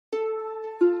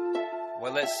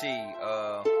Well, let's see.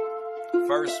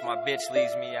 First, my bitch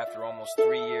leaves me after almost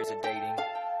 3 years of dating.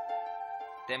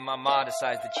 Then my ma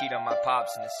decides to cheat on my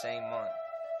pops in the same month.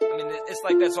 I mean, it's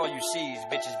like that's all you see is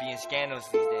bitches being scandalous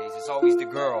these days. It's always the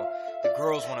girl. The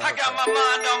girls want to hook I got up. my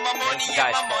mind on my money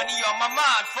and my money on my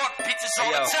mind. Fuck bitches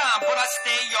all the time, but I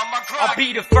stay on my grind. I'll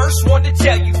be the first one to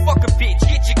tell you, fuck a bitch,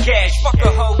 get your cash. Fuck a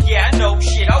hoe, yeah, I know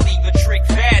shit, I'll leave a trick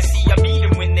fast. See, I meet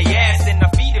them when they ask, and I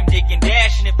feed them dick and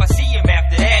dash. And if I see them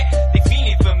after that, they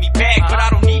fiending for me back. But I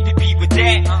don't need to be with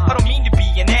that. I don't mean to be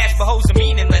an ass, but hoes are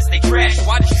mean unless they trash. So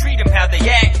I just treat them how they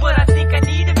act. But I think I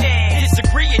need a man.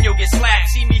 Disagree and you'll get slapped.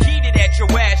 See me heated at your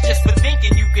ass just for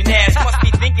thinking you can ask. Must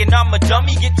be thinking I'm a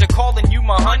dummy, get to calling you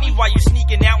my honey. Why you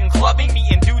sneaking out and clubbing,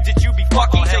 meeting dudes that you be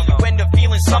fucking till you end up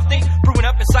feeling something brewing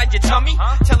up inside your tummy,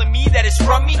 telling me that it's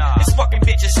from me. This fucking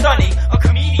bitch is stunning. A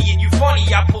comedian, you funny.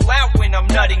 I pull out when I'm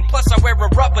nutting. Plus I wear a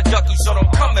rubber ducky, so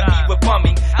don't come at me with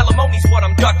bumming. Alimony's what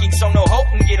I'm ducking, so no hope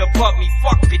can get above me.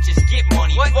 Fuck bitches, get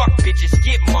money. Fuck bitches,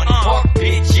 get money. Fuck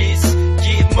bitches,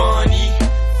 get money.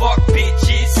 Fuck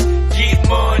bitches, get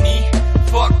money.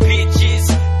 Fuck bitches,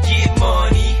 get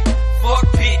money. Fuck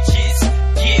bitches,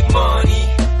 get money.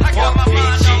 I got my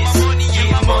mind on my money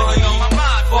and my money on my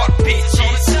mind. Fuck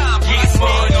bitches, get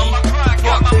money.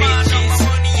 Fuck bitches,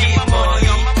 get money.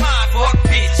 Fuck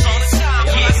bitches,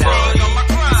 get money.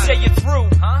 You say you're through,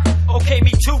 huh? Okay,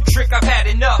 me too, trick, I've had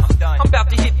enough. I'm about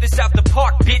to hit this out the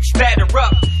park, bitch, batter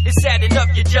up. It's sad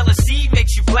enough, your jealousy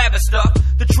makes you blabber stuff.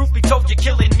 The truth be told, you're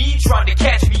killing me, trying to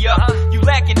catch me up. You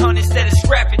lacking, hun, instead of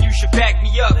scrapping, you should back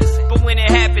me up. But when it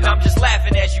happened, I'm just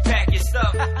laughing as you pack your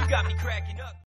stuff. You got me cracking up.